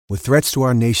With threats to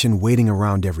our nation waiting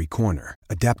around every corner,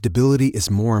 adaptability is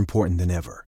more important than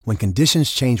ever. When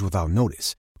conditions change without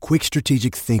notice, quick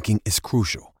strategic thinking is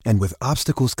crucial. And with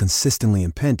obstacles consistently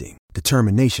impending,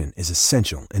 determination is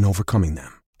essential in overcoming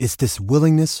them. It's this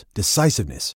willingness,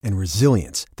 decisiveness, and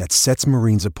resilience that sets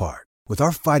Marines apart. With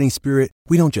our fighting spirit,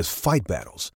 we don't just fight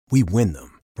battles, we win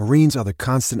them. Marines are the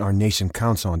constant our nation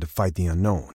counts on to fight the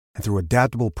unknown. And through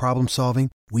adaptable problem solving,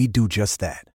 we do just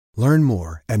that. Learn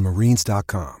more at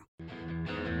marines.com.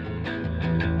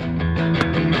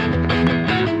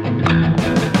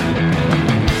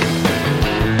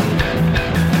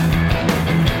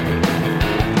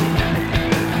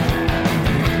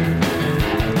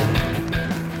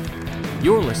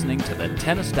 You're listening to the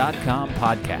Tennis.com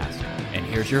podcast, and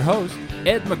here's your host,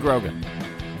 Ed McGrogan.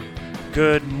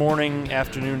 Good morning,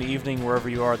 afternoon, evening, wherever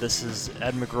you are. This is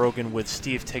Ed McGrogan with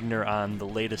Steve Tigner on the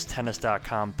latest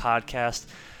Tennis.com podcast.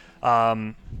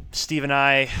 Steve and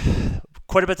I,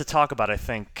 quite a bit to talk about, I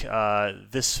think,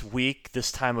 this week,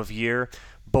 this time of year.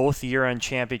 Both year-end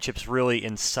championships really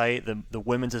in sight. The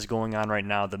women's is going on right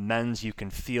now. The men's, you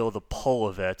can feel the pull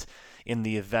of it in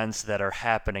the events that are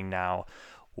happening now.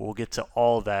 We'll get to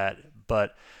all that,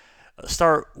 but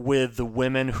start with the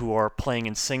women who are playing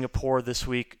in Singapore this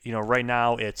week. You know, right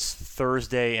now it's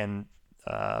Thursday, and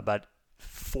about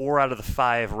 4 out of the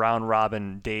 5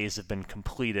 round-robin days have been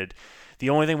completed. The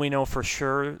only things we know for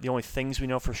sure,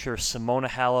 Simona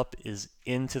Halep is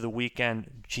into the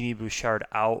weekend. Genie Bouchard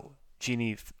out.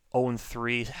 Genie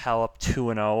 0-3, Halep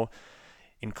 2-0,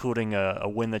 including a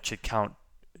win that should count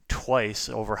twice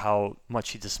over how much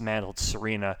he dismantled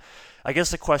Serena. I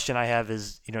guess the question I have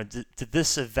is, you know, did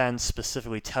this event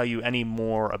specifically tell you any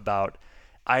more about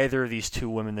either of these two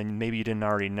women than maybe you didn't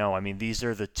already know? I mean, these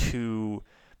are the two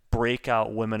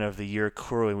breakout women of the year,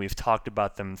 clearly. We've talked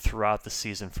about them throughout the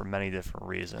season for many different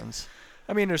reasons.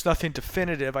 I mean, there's nothing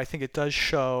definitive. I think it does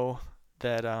show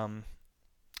that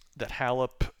that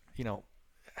Halep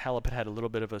had a little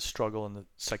bit of a struggle in the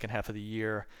second half of the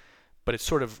year, but it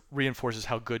sort of reinforces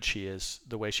how good she is,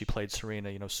 the way she played Serena.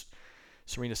 You know,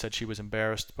 Serena said she was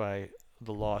embarrassed by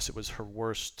the loss. It was her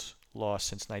worst loss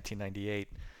since 1998.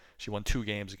 She won 2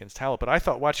 games against Halep. But I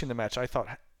thought, watching the match,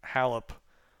 Halep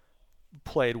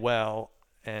played well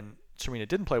and Serena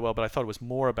didn't play well, but I thought it was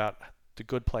more about the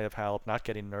good play of Halep, not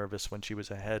getting nervous when she was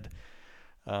ahead,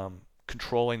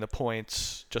 controlling the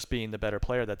points, just being the better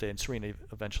player that day, and Serena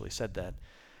eventually said that.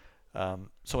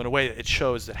 So in a way, it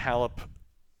shows that Halep,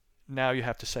 now you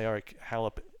have to say, all right,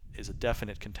 Halep is a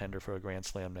definite contender for a Grand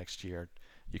Slam next year.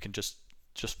 You can just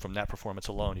from that performance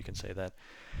alone, you can say that.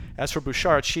 As for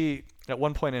Bouchard, she, at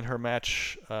one point in her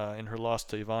match, in her loss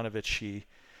to Ivanovic,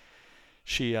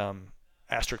 she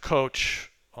asked her coach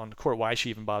on the court why she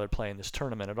even bothered playing this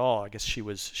tournament at all. I guess she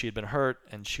had been hurt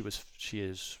and she was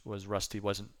rusty,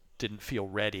 didn't feel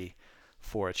ready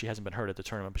for it. She hasn't been hurt at the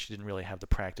tournament, but she didn't really have the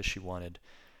practice she wanted.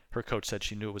 Her coach said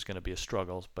she knew it was going to be a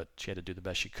struggle, but she had to do the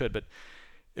best she could. But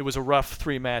it was a rough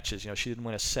 3 matches. You know, she didn't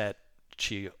win a set.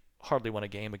 She hardly won a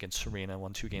game against Serena,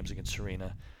 won 2 games against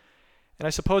Serena. And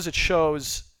I suppose it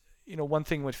shows, you know, one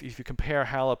thing, if you compare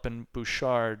Halep and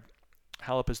Bouchard,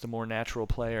 Halep is the more natural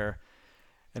player,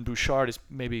 and Bouchard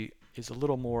is a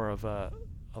little more of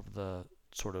the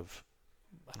sort of,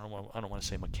 I don't want to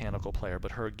say mechanical player,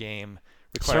 but her game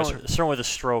requires certainly the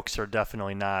strokes are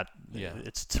definitely not. Yeah,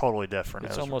 it's totally different.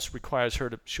 It almost requires her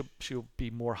to. She'll be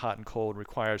more hot and cold.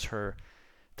 Requires her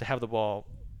to have the ball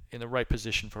in the right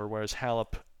position for her. Whereas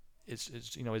Halep is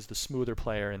the smoother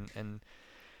player, and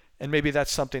maybe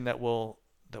that's something that we'll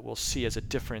see as a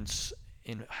difference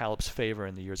in Halep's favor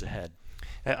in the years ahead.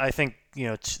 I think, you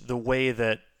know, the way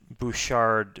that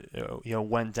Bouchard,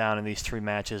 went down in these 3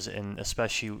 matches, and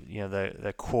especially, you know,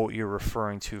 the quote you're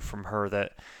referring to from her,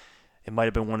 that it might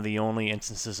have been one of the only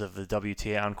instances of the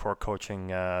WTA on-court coaching,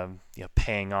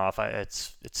 paying off.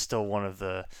 It's still one of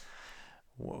the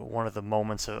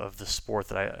moments of the sport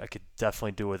that I could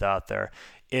definitely do without. There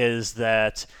is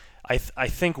that I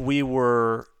think we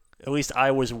were, at least I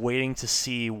was waiting to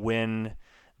see when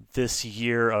this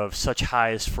year of such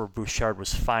highs for Bouchard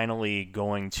was finally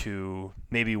going to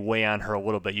maybe weigh on her a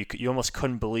little bit. You almost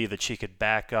couldn't believe that she could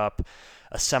back up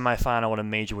a semifinal in a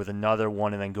major with another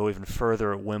one and then go even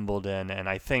further at Wimbledon. And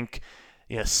I think,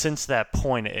 since that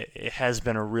point, it has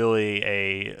been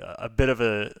a bit of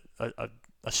a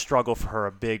struggle for her,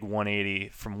 a big 180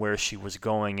 from where she was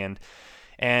going.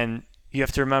 And you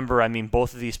have to remember, I mean,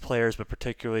 both of these players, but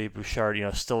particularly Bouchard,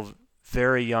 still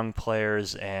very young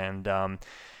players, and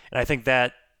I think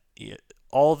that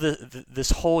all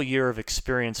this whole year of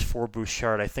experience for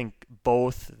Bouchard, I think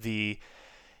both the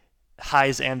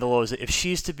highs and the lows, if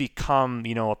she's to become,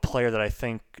 a player that I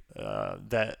think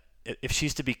that if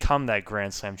she's to become that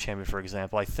Grand Slam champion, for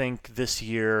example, I think this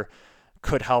year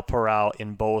could help her out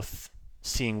in both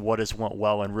seeing what has went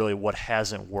well and really what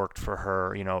hasn't worked for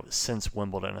her, since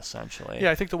Wimbledon, essentially.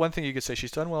 Yeah, I think the one thing you could say,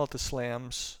 she's done well at the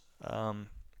slams,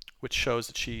 which shows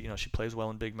that she plays well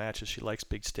in big matches. She likes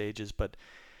big stages, but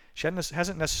she doesn't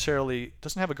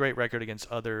have a great record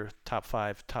against other top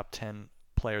 5, top 10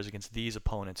 players against these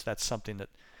opponents. That's something that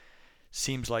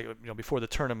seems like, before the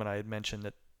tournament I had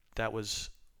mentioned that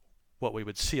was what we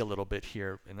would see a little bit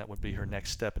here, and that would be her next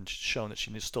step, and shown that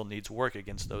she still needs work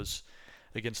against those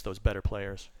better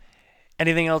players.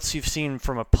 Anything else you've seen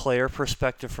from a player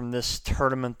perspective from this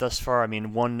tournament thus far? I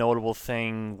mean, one notable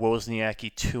thing,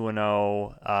 Wozniacki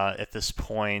 2-0 at this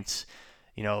point.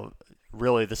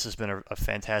 Really, this has been a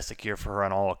fantastic year for her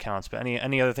on all accounts. But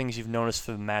any other things you've noticed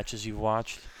for the matches you've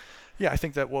watched? Yeah, I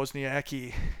think that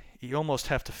Wozniacki, you almost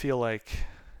have to feel like,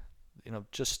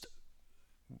 just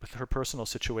with her personal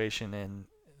situation, and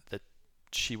that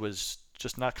she was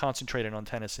just not concentrated on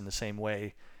tennis in the same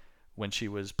way when she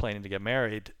was planning to get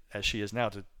married as she is now.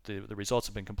 The results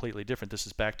have been completely different. This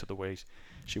is back to the way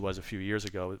she was a few years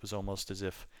ago. It was almost as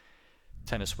if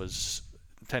tennis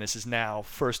is now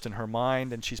first in her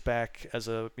mind, and she's back as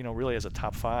really as a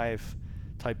top 5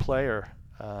 type player.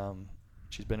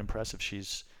 She's been impressive.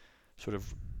 She's sort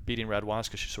of beating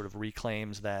Radwanska. She sort of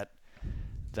reclaims that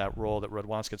role that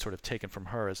Radwanska had sort of taken from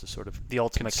her as a sort of the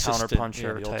ultimate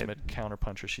counterpuncher. Ultimate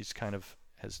counterpuncher. She's kind of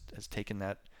has taken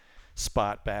that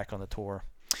spot back on the tour.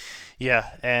 Yeah,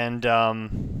 and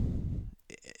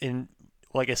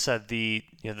like I said, the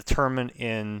tournament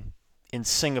in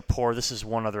Singapore. This is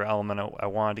one other element I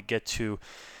wanted to get to,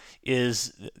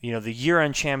 is the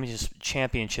year-end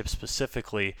championship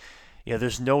specifically.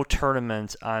 There's no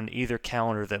tournament on either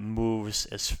calendar that moves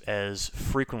as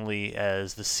frequently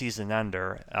as the season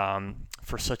ender.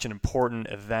 For such an important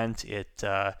event, it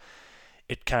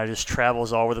kind of just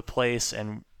travels all over the place,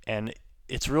 and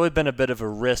it's really been a bit of a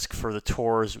risk for the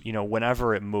tours,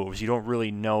 whenever it moves. You don't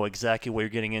really know exactly what you're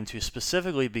getting into,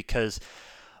 specifically because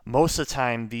most of the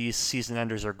time these season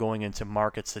enders are going into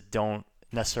markets that don't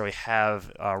necessarily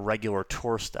have regular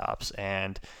tour stops.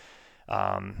 And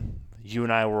you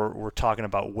and I were talking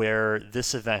about where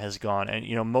this event has gone.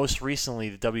 And, most recently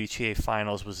the WTA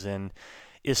finals was in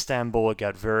Istanbul.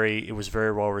 It was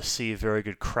very well received, very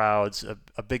good crowds,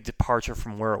 a big departure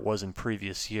from where it was in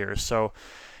previous years. So,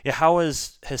 yeah, how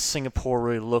has Singapore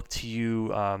really looked to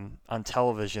you on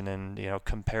television and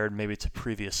compared maybe to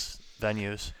previous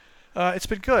venues? It's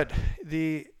been good.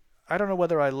 I don't know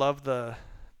whether I love the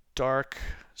dark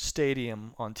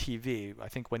stadium on TV. I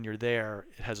think when you're there,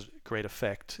 it has a great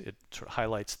effect. It sort of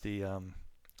highlights the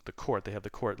court. They have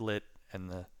the court lit and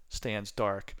the stands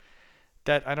dark.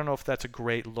 That, I don't know if that's a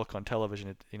great look on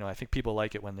television. I think people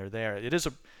like it when they're there. It has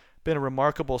been a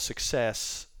remarkable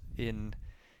success in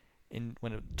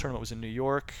when the tournament was in New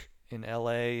York, in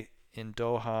LA, in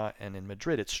Doha, and in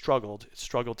Madrid. It struggled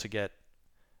to get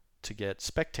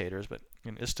spectators, but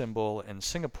in Istanbul and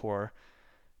Singapore,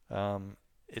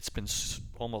 it's been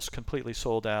almost completely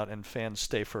sold out, and fans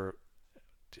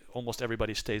almost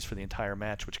everybody stays for the entire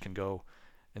match, which can go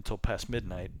until past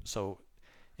midnight. So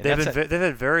they've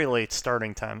had very late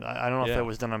starting time. I don't know if that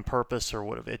was done on purpose or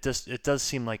what. It does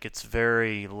seem like it's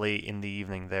very late in the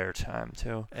evening their time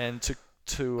too. And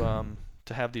to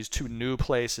have these two new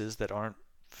places that aren't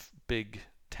big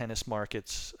tennis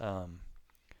markets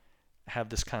have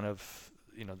this kind of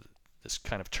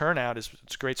turnout it's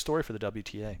a great story for the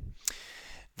WTA.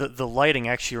 The lighting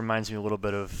actually reminds me a little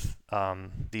bit of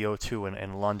the O2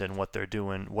 in London, what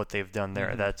they've done there.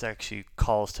 Mm-hmm. That actually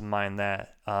calls to mind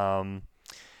that.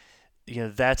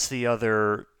 That's the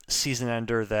other season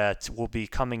ender that will be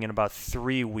coming in about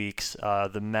 3 weeks.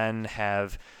 The men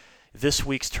have this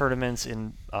week's tournaments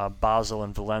in Basel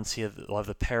and Valencia. They'll have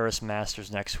the Paris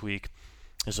Masters next week.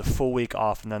 There's a full week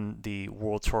off, and then the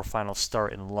World Tour finals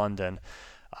start in London.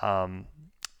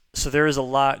 So there is a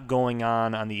lot going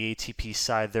on the ATP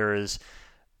side. There is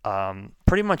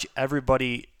pretty much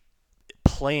everybody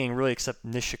playing, really, except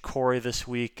Nishikori this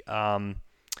week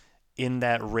in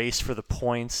that race for the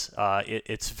points.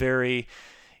 It's very,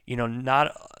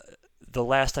 not the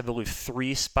last, I believe,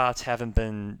 3 spots haven't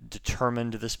been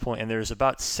determined to this point, and there's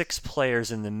about 6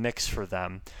 players in the mix for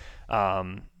them.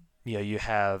 You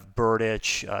have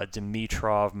Berdych,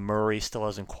 Dimitrov, Murray still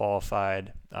hasn't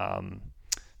qualified.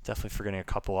 Definitely forgetting a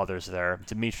couple others there.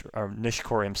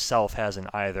 Nishikori himself hasn't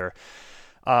either.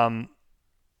 I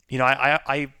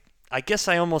guess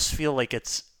I almost feel like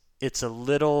it's a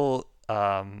little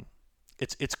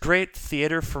it's great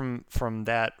theater from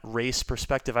that race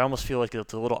perspective. I almost feel like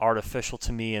it's a little artificial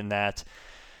to me in that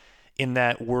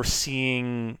we're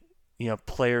seeing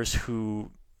players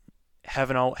who a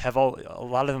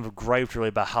lot of them have griped really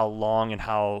about how long and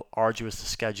how arduous the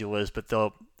schedule is, but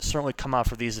they'll certainly come out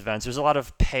for these events. There's a lot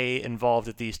of pay involved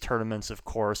at these tournaments, of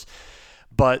course,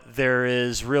 but there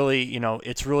is really,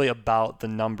 it's really about the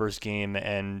numbers game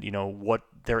and, what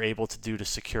they're able to do to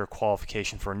secure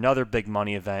qualification for another big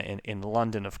money event in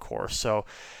London, of course. So,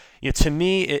 to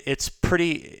me,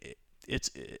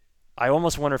 I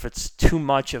almost wonder if it's too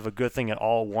much of a good thing at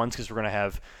all once, because we're going to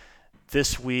have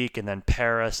this week and then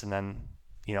Paris and then,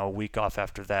 a week off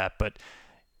after that. But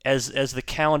as the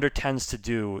calendar tends to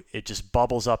do, it just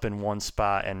bubbles up in one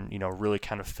spot and, really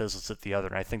kind of fizzles at the other.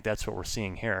 And I think that's what we're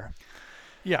seeing here.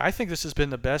 Yeah, I think this has been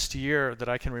the best year that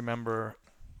I can remember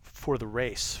for the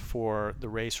race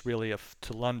really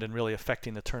to London, really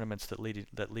affecting the tournaments that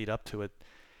lead up to it.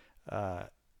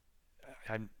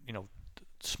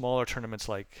 Smaller tournaments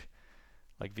like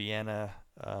Vienna,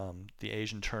 the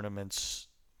Asian tournaments,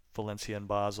 Valencia and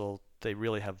Basel, they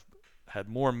really have had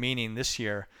more meaning this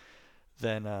year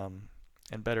than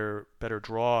and better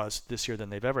draws this year than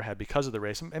they've ever had because of the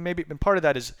race. And part of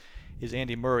that is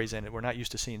Andy Murray's, and we're not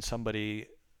used to seeing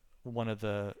one of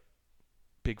the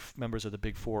big members of the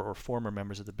Big Four or former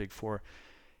members of the Big Four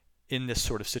in this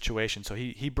sort of situation. So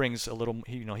he brings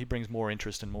he brings more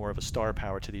interest and more of a star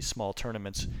power to these small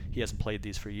tournaments. He hasn't played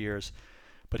these for years,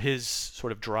 but his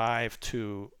sort of drive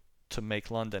to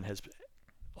make London has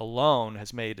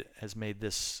made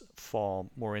this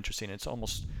fall more interesting. It's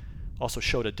almost also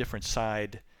showed a different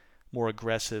side, more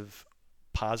aggressive,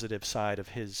 positive side of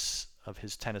his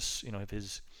tennis, of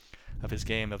his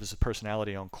game, of his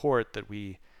personality on court that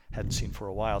we hadn't seen for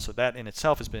a while. So that in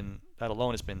itself has been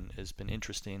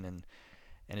interesting and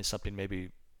is something maybe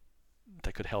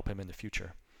that could help him in the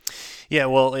future. Yeah,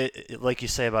 well, like you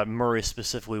say about Murray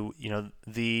specifically,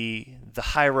 the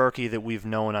hierarchy that we've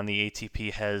known on the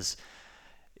ATP has,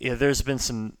 there's been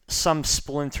some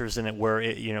splinters in it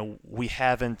where we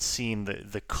haven't seen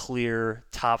the clear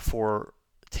top four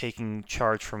taking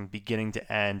charge from beginning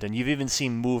to end, and you've even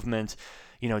seen movement,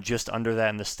 just under that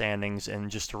in the standings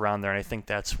and just around there. And I think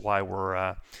that's why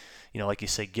we're, like you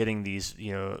say, getting these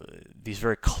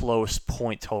very close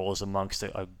point totals amongst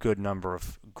a good number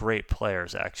of great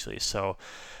players, actually. So,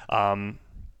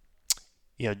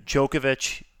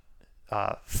 Djokovic,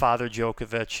 Father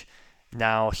Djokovic,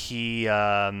 now he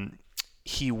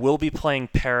will be playing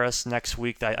Paris next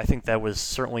week. I think that was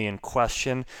certainly in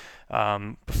question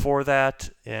before that,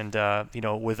 and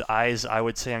with eyes, I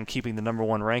would say, on keeping the number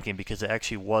one ranking, because it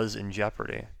actually was in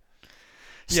jeopardy.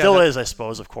 Still is, I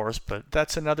suppose, of course, but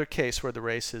that's another case where the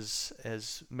race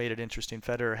has made it interesting.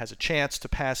 Federer has a chance to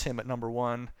pass him at number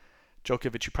one.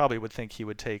 Djokovic, you probably would think he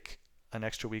would take an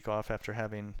extra week off after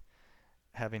having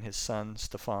his son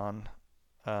Stefan,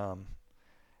 but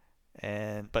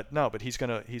he's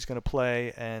gonna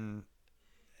play, and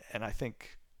I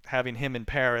think having him in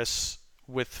Paris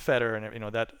with Federer,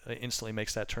 and that instantly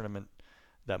makes that tournament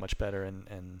that much better,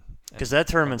 and because that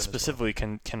tournament specifically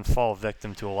can fall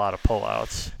victim to a lot of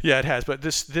pullouts. Yeah, it has. But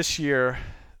this year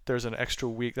there's an extra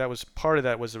week. That was part of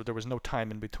that, was there was no time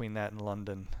in between that and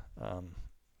London,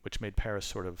 which made Paris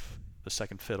sort of the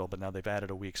second fiddle. But now they've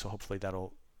added a week, so hopefully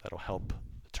that'll help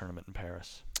the tournament in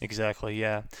Paris. Exactly.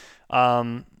 Yeah.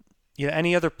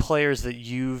 Any other players that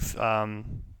you've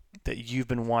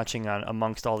been watching on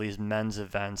amongst all these men's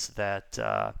events that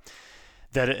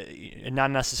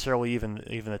not necessarily even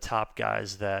the top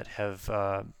guys that have,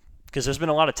 because there's been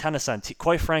a lot of tennis on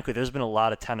quite frankly, there's been a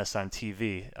lot of tennis on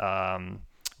TV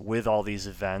with all these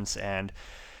events, and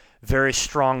very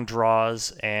strong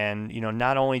draws, and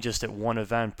not only just at one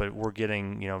event, but we're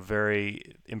getting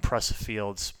very impressive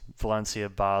fields, Valencia,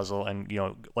 Basel, and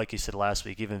like you said last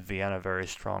week, even Vienna very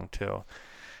strong too.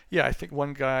 Yeah, I think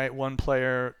one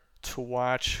player to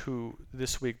watch who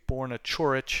this week, Borna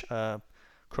Coric,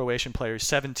 Croatian player,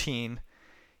 17.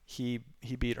 He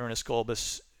beat Ernest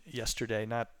Gulbis yesterday.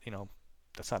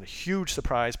 That's not a huge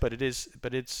surprise, but it's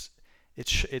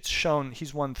shown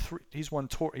he's won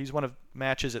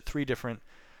matches at three different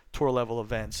tour level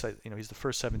events. He's the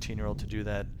first 17-year-old to do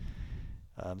that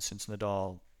since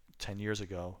Nadal 10 years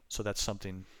ago. So that's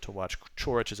something to watch.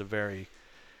 Coric is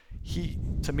he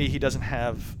doesn't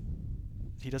have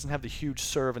the huge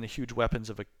serve and the huge weapons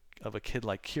of a kid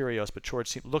like Kyrgios, but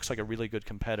Coric looks like a really good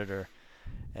competitor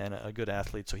and a good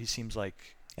athlete. So he seems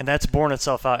like, and that's borne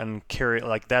itself out in Kyrgios.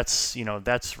 Like that's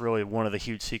really one of the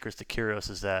huge secrets to Kyrgios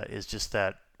is just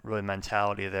that really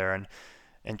mentality there.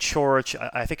 And Coric,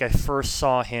 I think I first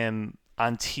saw him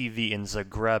on TV in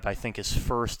Zagreb. I think his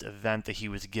first event that he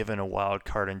was given a wild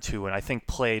card into, and I think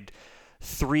played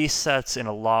 3 sets in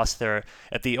a loss there.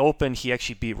 At the Open, he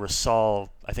actually beat Rosal,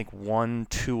 I think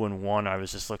 1-2-1. I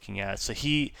was just looking at. So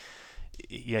he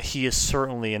is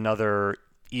certainly another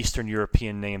Eastern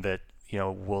European name that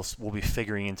we'll be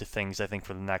figuring into things, I think,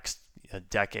 for the next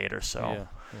decade or so.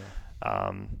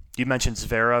 Yeah. You mentioned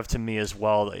Zverev to me as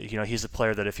well. He's a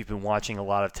player that if you've been watching a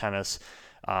lot of tennis,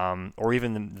 or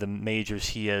even the majors,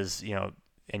 he is,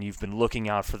 and you've been looking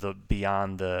out for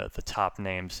beyond the top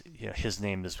names, his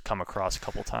name has come across a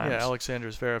couple times. Yeah, Alexander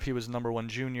Zverev, he was number 1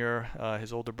 junior.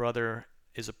 His older brother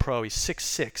is a pro. He's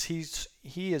 6'6".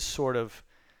 He is sort of,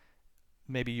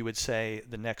 maybe you would say,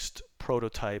 the next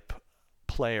prototype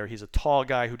player. He's a tall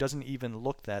guy who doesn't even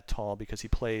look that tall because he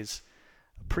plays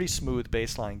a pretty smooth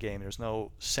baseline game. There's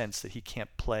no sense that he can't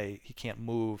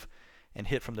move and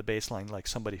hit from the baseline like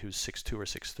somebody who's 6'2" or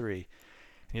 6'3".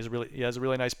 And he has a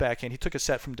really nice backhand. He took a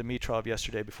set from Dimitrov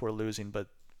yesterday before losing, but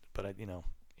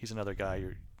he's another guy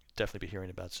you'll definitely be hearing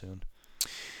about soon.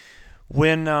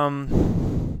 When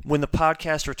the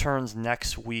podcast returns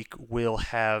next week, we'll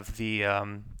have the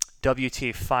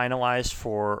WTA finalized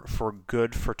for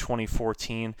good for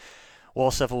 2014. We'll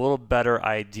also have a little better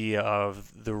idea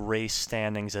of the race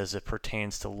standings as it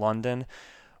pertains to London,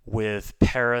 with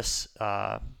Paris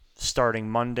starting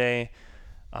Monday.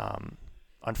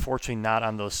 Unfortunately, not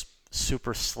on those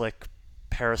super slick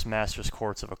Paris Masters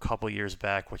courts of a couple years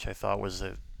back, which I thought was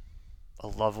a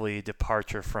lovely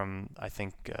departure from, I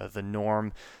think, the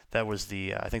norm. That was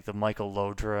the Michael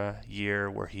Lodra year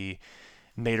where he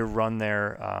made a run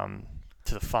there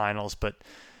to the finals. But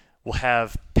we'll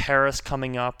have Paris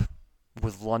coming up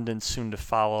with London soon to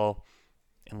follow.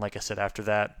 And like I said, after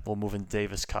that, we'll move into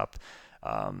Davis Cup.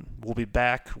 We'll be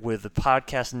back with the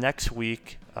podcast next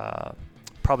week.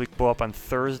 Probably go up on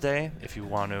Thursday if you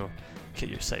want to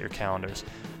set your calendars.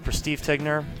 For Steve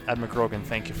Tigner, Ed McGrogan,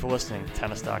 thank you for listening to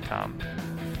Tennis.com.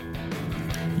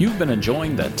 You've been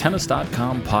enjoying the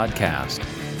Tennis.com podcast.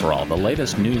 For all the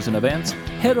latest news and events,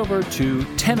 head over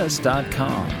to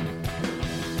Tennis.com.